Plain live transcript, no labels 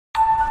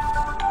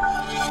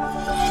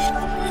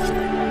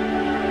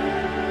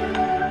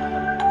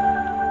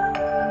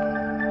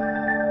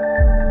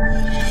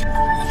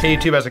Hey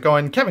YouTube, how's it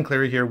going? Kevin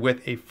Cleary here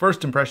with a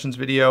first impressions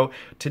video.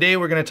 Today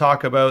we're going to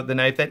talk about the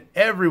knife that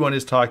everyone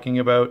is talking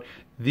about,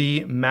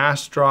 the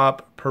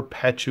Massdrop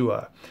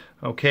Perpetua.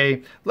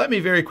 Okay, let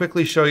me very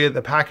quickly show you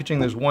the packaging.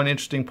 There's one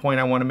interesting point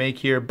I want to make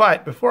here,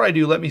 but before I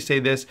do, let me say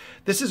this.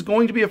 This is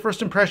going to be a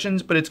first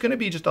impressions, but it's going to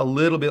be just a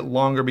little bit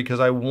longer because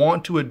I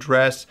want to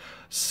address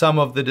some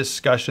of the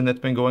discussion that's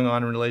been going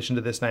on in relation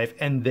to this knife,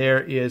 and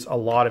there is a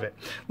lot of it.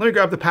 Let me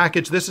grab the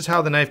package. This is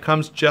how the knife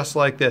comes, just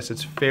like this.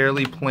 It's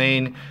fairly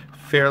plain,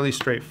 fairly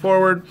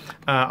straightforward.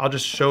 I'll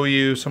just show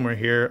you somewhere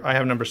here. I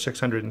have number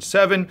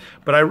 607,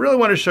 but I really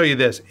want to show you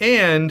this.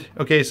 And,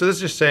 okay, so this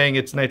is just saying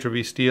it's Nitro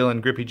V steel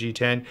and grippy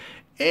G10,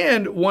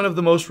 and one of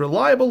the most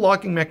reliable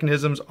locking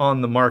mechanisms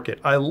on the market.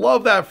 I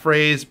love that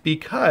phrase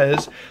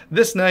because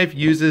this knife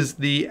uses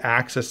the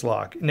axis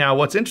lock. Now,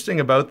 what's interesting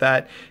about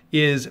that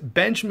is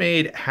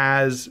Benchmade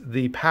has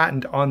the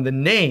patent on the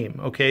name,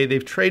 okay?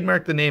 They've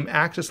trademarked the name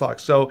axis lock.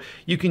 So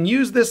you can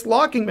use this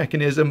locking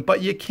mechanism,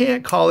 but you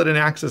can't call it an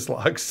axis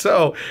lock.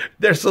 So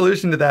their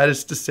solution to that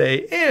is to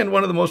say, and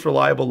one of the most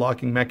reliable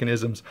locking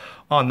mechanisms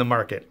on the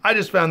market. I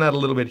just found that a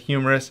little bit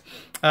humorous.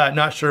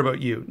 Not sure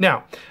about you.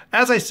 Now,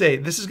 as I say,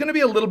 this is going to be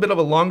a little bit of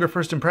a longer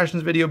first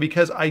impressions video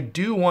because I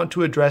do want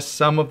to address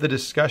some of the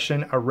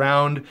discussion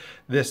around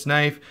this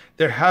knife.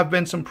 There have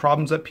been some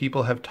problems that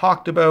people have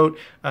talked about,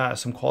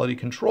 some quality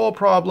control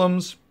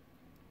problems,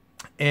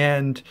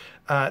 and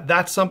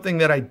that's something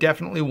that I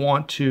definitely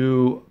want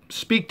to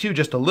speak to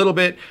just a little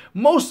bit.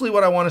 Mostly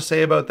what I want to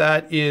say about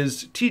that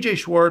is TJ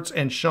Schwartz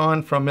and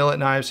Sean from Millet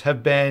Knives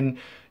have been,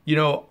 you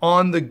know,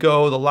 on the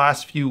go the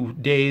last few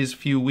days,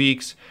 few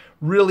weeks,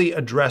 really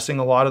addressing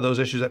a lot of those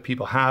issues that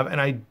people have. And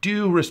I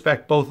do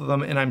respect both of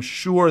them, and I'm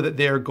sure that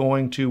they're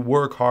going to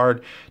work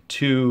hard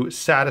to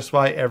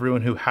satisfy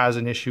everyone who has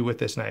an issue with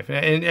this knife.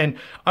 And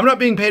I'm not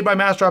being paid by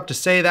Massdrop to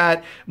say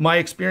that. My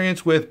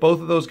experience with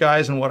both of those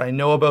guys and what I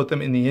know about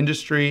them in the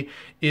industry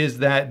is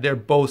that they're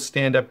both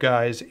stand-up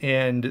guys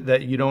and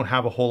that you don't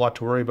have a whole lot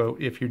to worry about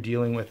if you're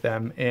dealing with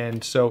them.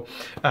 And so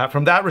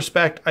from that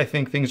respect, I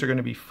think things are going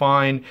to be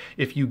fine.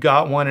 If you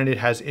got one and it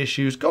has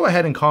issues, go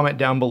ahead and comment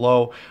down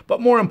below. But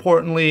more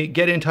importantly,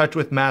 get in touch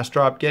with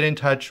Massdrop, get in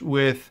touch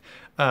with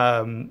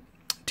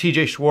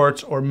TJ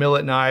Schwartz or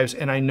Millet Knives,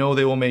 and I know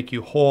they will make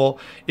you whole.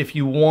 If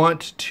you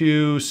want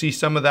to see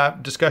some of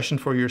that discussion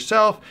for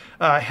yourself,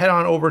 head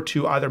on over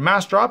to either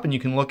Massdrop and you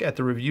can look at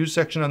the reviews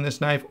section on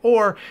this knife,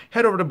 or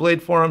head over to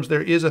Blade Forums.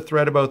 There is a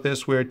thread about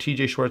this where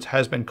TJ Schwartz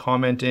has been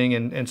commenting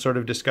and sort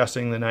of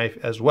discussing the knife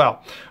as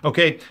well.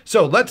 Okay,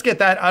 so let's get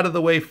that out of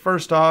the way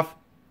first off.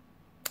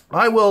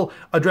 I will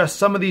address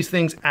some of these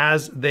things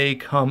as they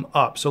come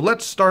up. So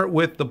let's start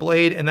with the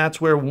blade, and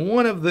that's where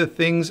one of the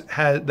things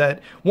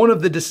one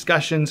of the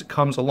discussions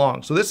comes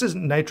along. So this is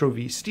Nitro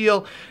V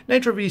steel.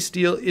 Nitro V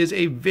steel is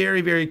a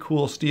very, very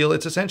cool steel.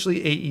 It's essentially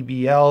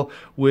AEBL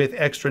with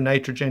extra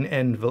nitrogen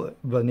and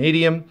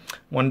vanadium.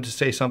 Wanted to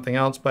say something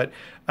else, but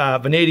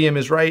vanadium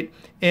is right.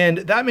 And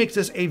that makes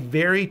this a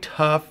very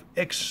tough,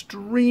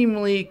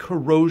 extremely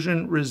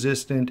corrosion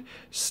resistant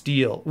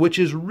steel, which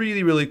is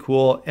really, really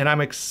cool. And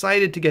I'm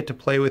excited to get to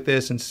play with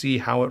this and see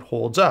how it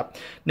holds up.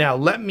 Now,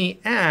 let me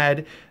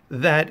add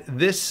that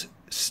this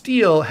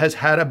steel has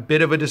had a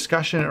bit of a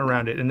discussion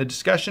around it. And the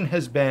discussion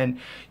has been,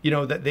 you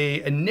know, that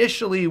they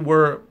initially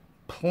were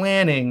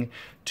planning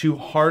to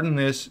harden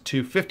this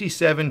to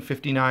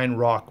 5759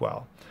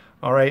 Rockwell.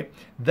 All right,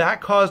 that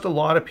caused a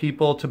lot of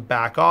people to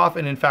back off,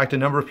 and in fact, a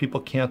number of people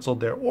canceled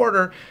their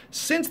order.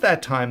 Since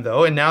that time,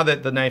 though, and now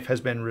that the knife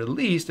has been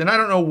released, and I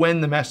don't know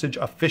when the message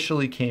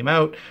officially came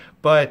out,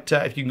 but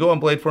if you can go on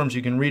Blade Forums,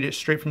 you can read it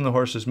straight from the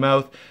horse's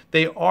mouth.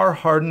 They are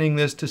hardening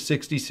this to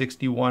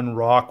 6061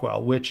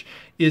 Rockwell, which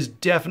is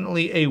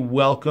definitely a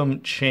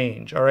welcome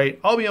change. All right,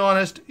 I'll be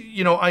honest,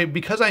 you know,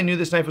 because I knew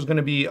this knife was going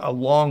to be a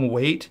long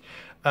wait,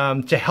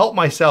 to help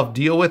myself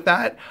deal with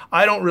that,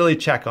 I don't really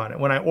check on it.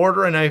 When I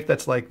order a knife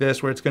that's like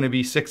this, where it's going to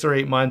be 6 or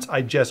 8 months,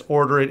 I just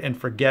order it and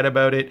forget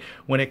about it.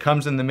 When it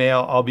comes in the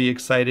mail, I'll be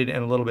excited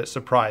and a little bit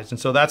surprised. And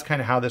so that's kind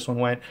of how this one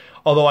went.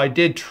 Although I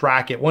did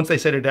track it. Once they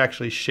said it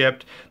actually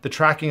shipped, the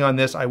tracking on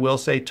this, I will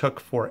say, took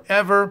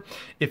forever.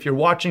 If you're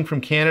watching from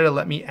Canada,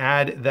 let me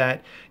add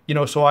that, you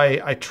know, so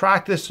I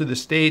tracked this to the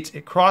States.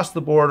 It crossed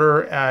the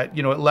border at,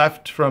 you know, it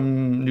left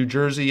from New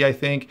Jersey, I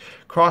think,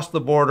 crossed the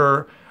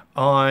border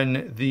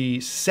on the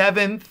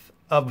 7th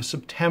of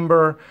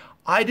September.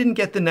 I didn't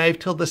get the knife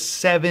till the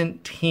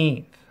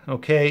 17th.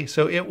 Okay,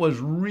 so it was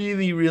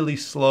really, really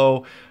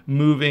slow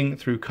moving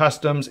through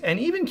customs, and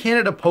even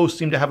Canada Post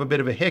seemed to have a bit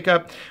of a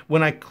hiccup.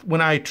 When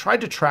I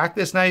tried to track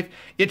this knife,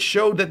 it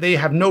showed that they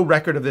have no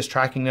record of this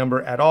tracking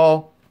number at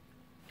all,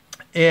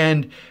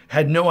 and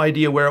had no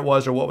idea where it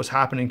was or what was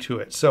happening to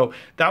it. So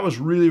that was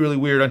really, really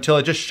weird until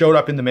it just showed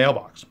up in the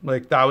mailbox.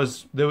 Like that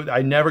was,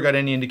 I never got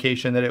any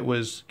indication that it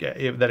was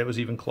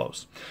even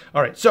close.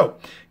 All right, so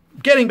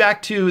getting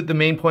back to the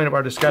main point of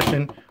our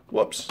discussion,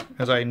 Whoops,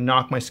 as I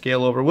knock my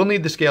scale over. We'll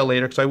need the scale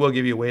later because I will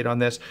give you a weight on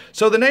this.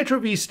 So the Nitro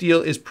V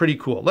steel is pretty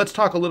cool. Let's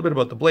talk a little bit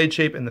about the blade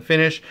shape and the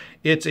finish.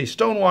 It's a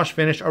stonewash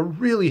finish, a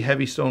really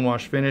heavy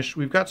stonewash finish.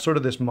 We've got sort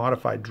of this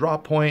modified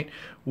drop point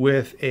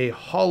with a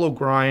hollow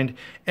grind,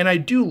 and I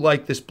do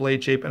like this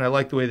blade shape, and I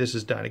like the way this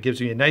is done. It gives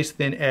me a nice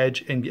thin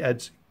edge and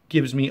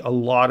gives me a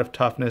lot of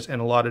toughness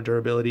and a lot of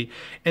durability.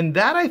 And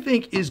that, I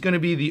think, is going to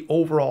be the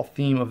overall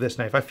theme of this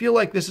knife. I feel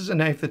like this is a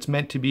knife that's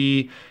meant to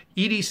be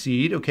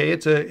EDC'd, okay?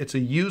 It's a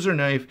user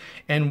knife,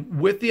 and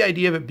with the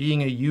idea of it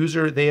being a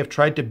user, they have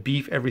tried to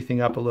beef everything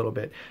up a little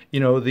bit.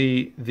 You know,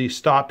 the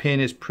stop pin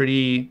is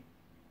pretty...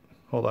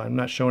 Hold on, I'm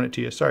not showing it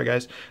to you. Sorry,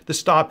 guys. The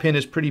stop pin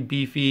is pretty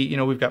beefy. You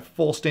know, we've got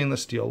full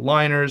stainless steel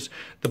liners.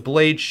 The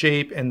blade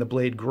shape and the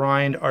blade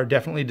grind are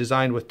definitely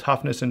designed with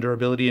toughness and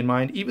durability in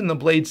mind. Even the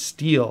blade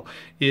steel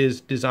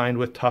is designed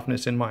with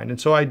toughness in mind. And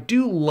so I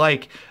do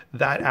like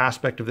that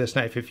aspect of this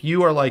knife. If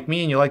you are like me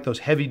and you like those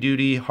heavy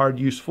duty, hard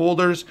use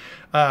folders,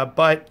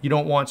 but you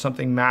don't want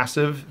something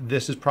massive,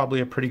 this is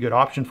probably a pretty good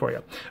option for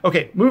you.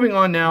 Okay, moving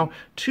on now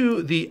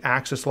to the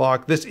axis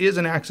lock. This is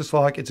an axis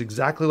lock. It's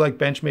exactly like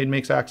Benchmade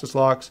makes axis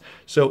locks.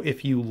 So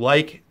if you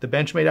like the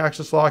Benchmade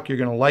axis lock, you're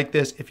gonna like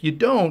this. If you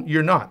don't,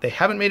 you're not. They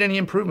haven't made any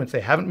improvements.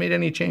 They haven't made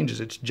any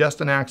changes. It's just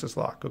an axis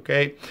lock,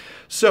 okay?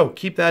 So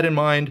keep that in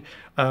mind.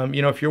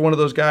 You know, if you're one of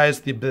those guys,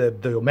 the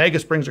Omega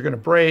springs are going to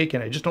break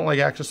and I just don't like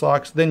axis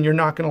locks, then you're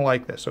not going to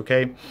like this,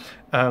 okay?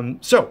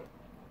 So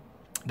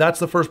that's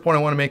the first point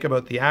I want to make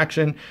about the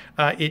action.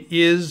 It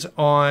is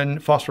on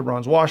phosphor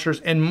bronze washers,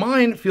 and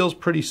mine feels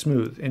pretty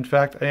smooth. In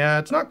fact,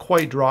 it's not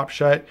quite drop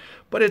shut,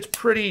 but it's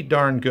pretty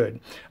darn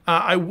good.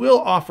 I will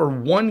offer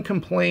one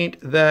complaint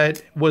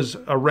that was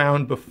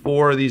around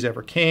before these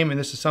ever came, and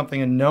this is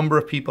something a number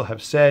of people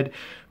have said.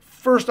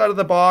 First out of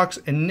the box,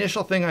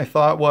 initial thing I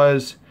thought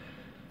was,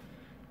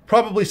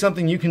 probably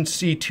something you can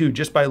see too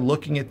just by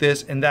looking at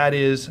this, and that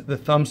is the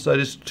thumb stud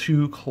is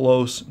too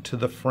close to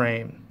the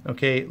frame.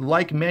 Okay,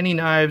 like many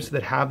knives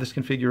that have this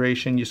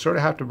configuration, you sort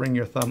of have to bring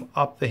your thumb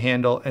up the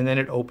handle and then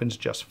it opens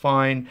just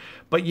fine.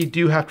 But you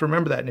do have to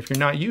remember that, and if you're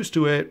not used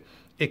to it,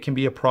 it can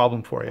be a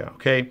problem for you,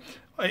 okay?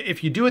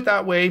 If you do it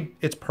that way,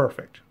 it's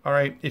perfect, all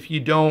right? If you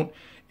don't,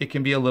 it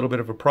can be a little bit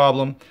of a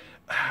problem.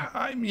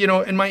 You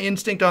know, and my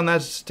instinct on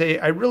that is to say,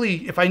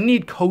 if I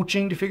need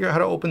coaching to figure out how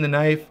to open the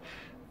knife,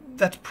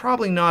 that's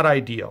probably not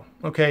ideal,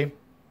 okay?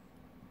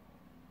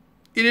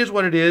 It is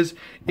what it is.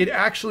 It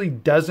actually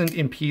doesn't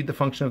impede the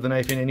function of the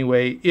knife in any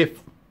way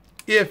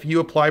if you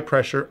apply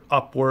pressure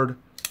upward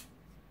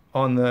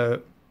on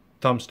the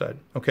thumb stud,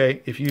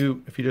 okay? If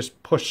you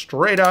just push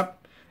straight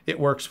up, it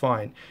works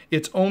fine.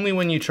 It's only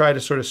when you try to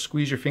sort of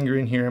squeeze your finger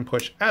in here and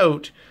push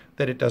out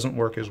that it doesn't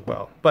work as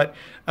well. But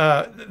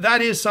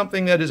that is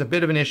something that is a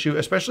bit of an issue,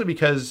 especially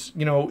because,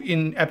 you know,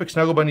 in Epic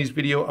Snuggle Bunny's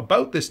video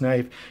about this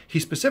knife, he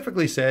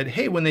specifically said,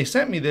 hey, when they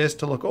sent me this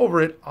to look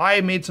over it,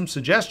 I made some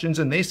suggestions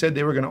and they said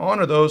they were going to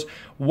honor those.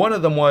 One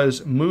of them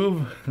was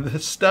move the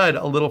stud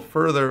a little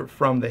further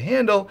from the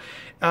handle.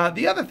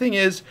 The other thing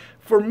is,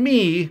 for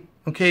me,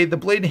 okay, the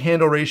blade to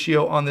handle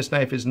ratio on this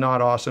knife is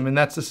not awesome, and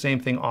that's the same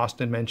thing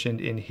Austin mentioned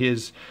in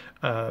his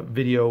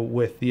video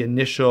with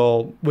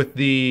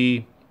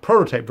the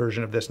prototype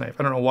version of this knife.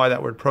 I don't know why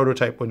that word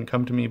prototype wouldn't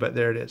come to me, but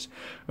there it is.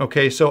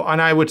 Okay, so,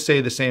 and I would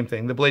say the same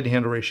thing. The blade to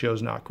handle ratio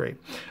is not great.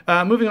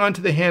 Moving on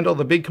to the handle,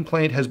 the big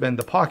complaint has been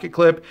the pocket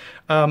clip.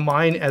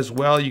 Mine as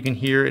well, you can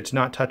hear it's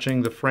not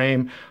touching the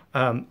frame.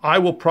 I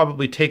will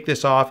probably take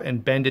this off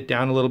and bend it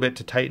down a little bit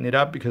to tighten it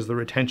up because the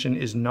retention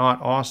is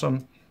not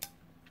awesome.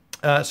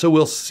 So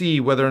we'll see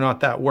whether or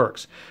not that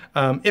works.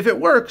 If it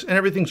works and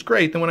everything's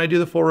great, then when I do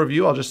the full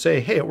review, I'll just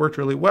say, hey, it worked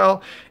really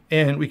well,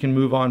 and we can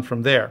move on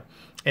from there.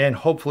 And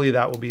hopefully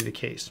that will be the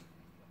case.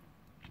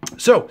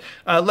 So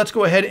let's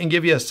go ahead and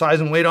give you a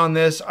size and weight on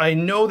this. I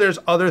know there's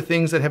other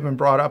things that have been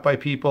brought up by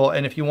people,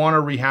 and if you want to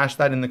rehash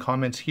that in the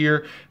comments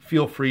here,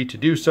 feel free to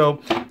do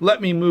so.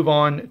 Let me move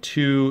on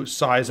to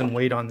size and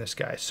weight on this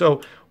guy. So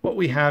what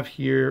we have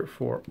here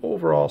for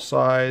overall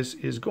size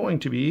is going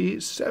to be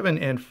 7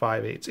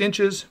 5/8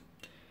 inches.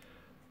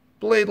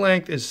 Blade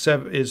length is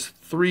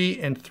 3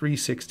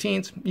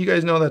 3/16. You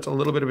guys know that's a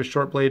little bit of a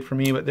short blade for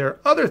me, but there are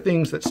other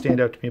things that stand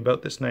out to me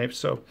about this knife.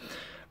 So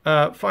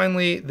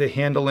finally, the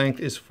handle length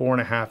is 4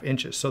 1/2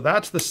 inches. So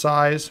that's the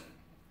size.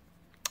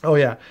 Oh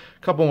yeah,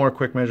 a couple more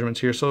quick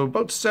measurements here. So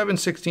about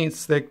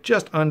 7/16 thick,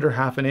 just under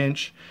 1/2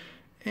 inch.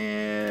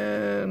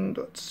 And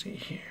let's see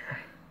here.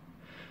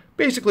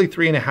 Basically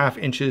 3 1/2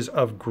 inches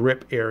of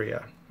grip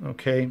area,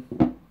 okay?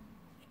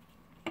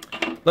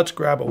 Let's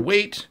grab a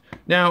weight.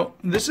 Now,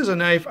 this is a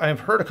knife,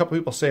 I've heard a couple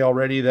people say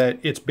already that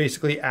it's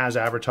basically as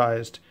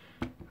advertised,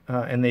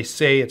 and they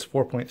say it's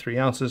 4.3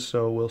 ounces,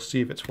 so we'll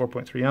see if it's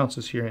 4.3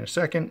 ounces here in a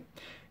second.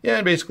 Yeah,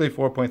 and basically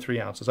 4.3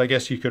 ounces. I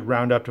guess you could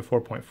round up to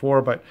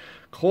 4.4, but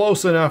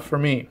close enough for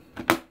me.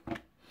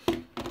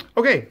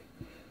 Okay.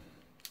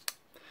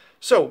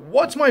 So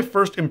what's my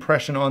first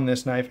impression on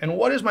this knife, and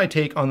what is my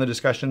take on the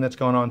discussion that's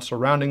gone on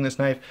surrounding this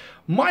knife?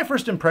 My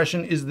first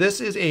impression is this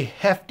is a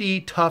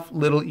hefty, tough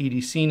little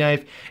EDC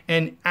knife,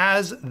 and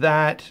as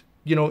that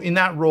in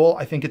that role,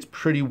 I think it's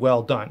pretty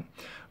well done.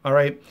 All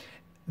right.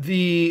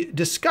 The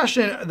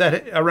discussion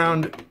that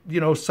around,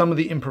 some of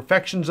the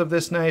imperfections of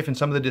this knife and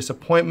some of the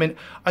disappointment,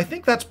 I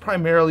think that's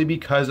primarily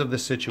because of the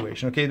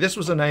situation. Okay, this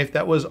was a knife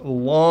that was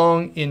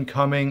long in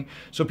coming.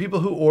 So people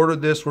who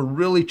ordered this were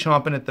really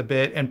chomping at the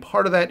bit, and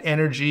part of that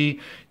energy,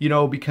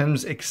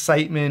 becomes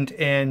excitement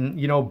and,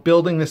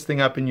 building this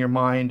thing up in your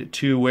mind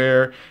to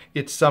where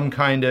it's some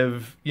kind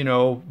of,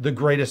 the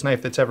greatest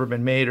knife that's ever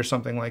been made or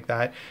something like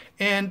that.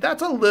 And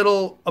that's a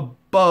little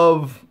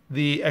above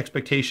the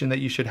expectation that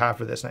you should have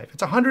for this knife.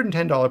 It's a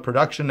 $110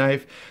 production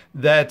knife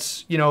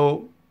that's,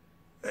 offering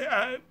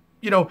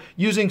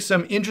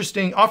some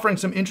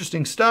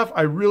interesting stuff.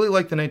 I really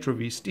like the Nitro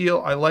V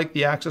steel. I like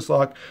the axis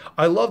lock.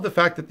 I love the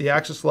fact that the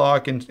axis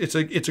lock, and it's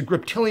a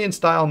Griptilian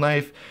style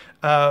knife,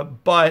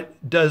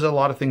 but does a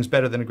lot of things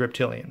better than a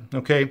Griptilian.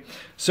 Okay,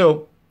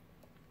 so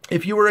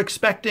if you were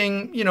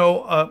expecting,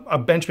 a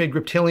Benchmade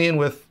Griptilian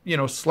with,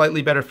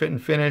 slightly better fit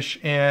and finish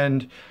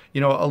and,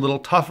 a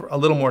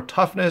little more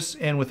toughness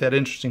and with that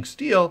interesting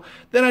steel,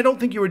 then I don't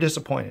think you were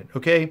disappointed,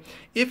 okay?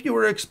 If you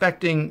were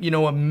expecting,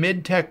 a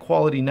mid-tech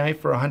quality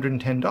knife for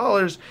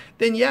 $110,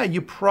 then yeah, you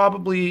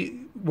probably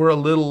were a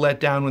little let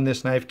down when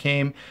this knife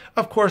came.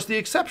 Of course, the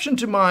exception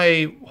to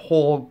my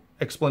whole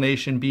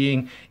explanation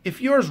being if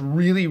yours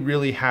really,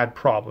 really had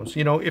problems,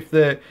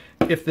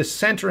 if the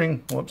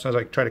centering, whoops, as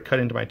I try to cut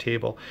into my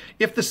table,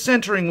 if the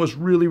centering was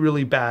really,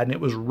 really bad and it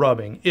was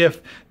rubbing,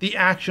 if the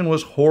action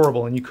was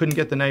horrible and you couldn't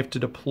get the knife to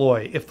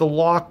deploy, if the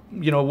lock,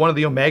 one of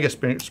the Omega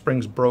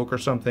springs broke or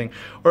something,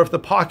 or if the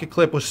pocket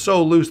clip was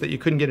so loose that you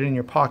couldn't get it in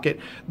your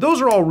pocket,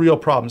 those are all real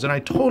problems. And I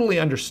totally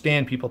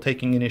understand people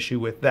taking an issue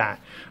with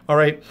that. All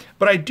right.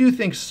 But I do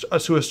think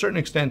to a certain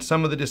extent,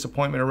 some of the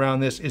disappointment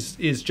around this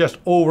is just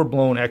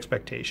overblown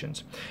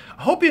expectations.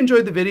 I hope you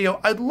enjoyed the video.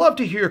 I'd love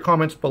to hear your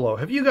comments below.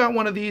 Have you got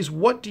one of these?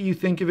 What do you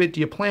think of it? Do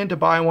you plan to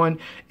buy one?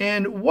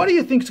 And what do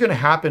you think is going to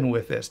happen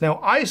with this? Now,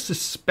 I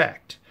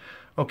suspect,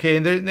 okay,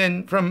 and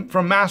then from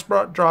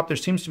Massdrop, there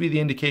seems to be the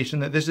indication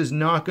that this is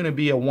not going to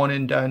be a one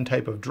and done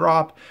type of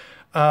drop.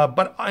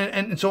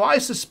 And so I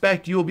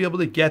suspect you'll be able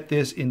to get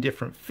this in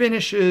different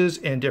finishes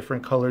and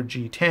different colored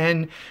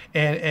G10.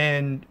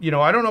 And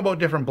I don't know about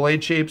different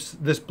blade shapes.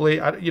 This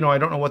blade, I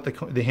don't know what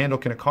the handle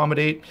can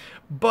accommodate,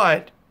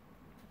 but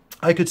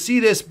I could see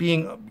this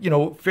being,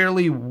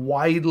 fairly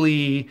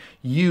widely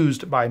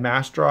used by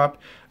Massdrop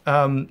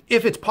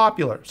if it's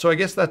popular. So I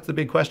guess that's the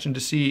big question to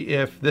see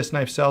if this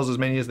knife sells as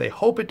many as they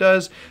hope it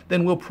does.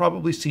 Then we'll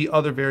probably see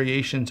other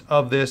variations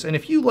of this. And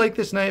if you like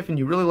this knife and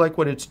you really like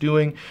what it's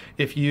doing,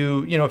 if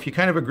you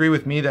kind of agree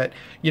with me that,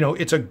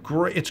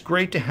 it's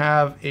great to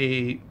have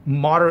a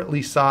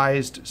moderately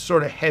sized,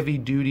 sort of heavy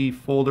duty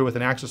folder with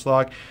an axis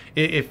lock.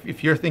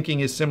 If your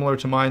thinking is similar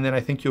to mine, then I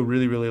think you'll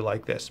really, really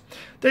like this.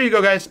 There you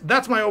go, guys.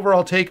 That's my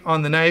overall take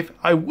on the knife.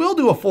 I will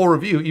do a full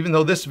review, even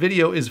though this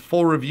video is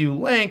full review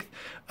length.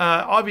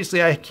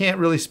 Obviously, I can't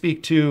really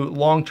speak to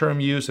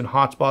long-term use and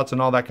hotspots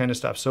and all that kind of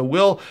stuff. So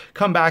we'll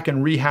come back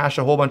and rehash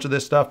a whole bunch of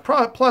this stuff.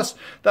 Plus,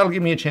 that'll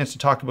give me a chance to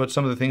talk about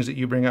some of the things that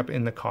you bring up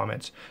in the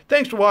comments.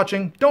 Thanks for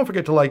watching. Don't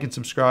forget to like and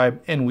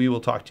subscribe, and we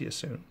will talk to you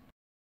soon.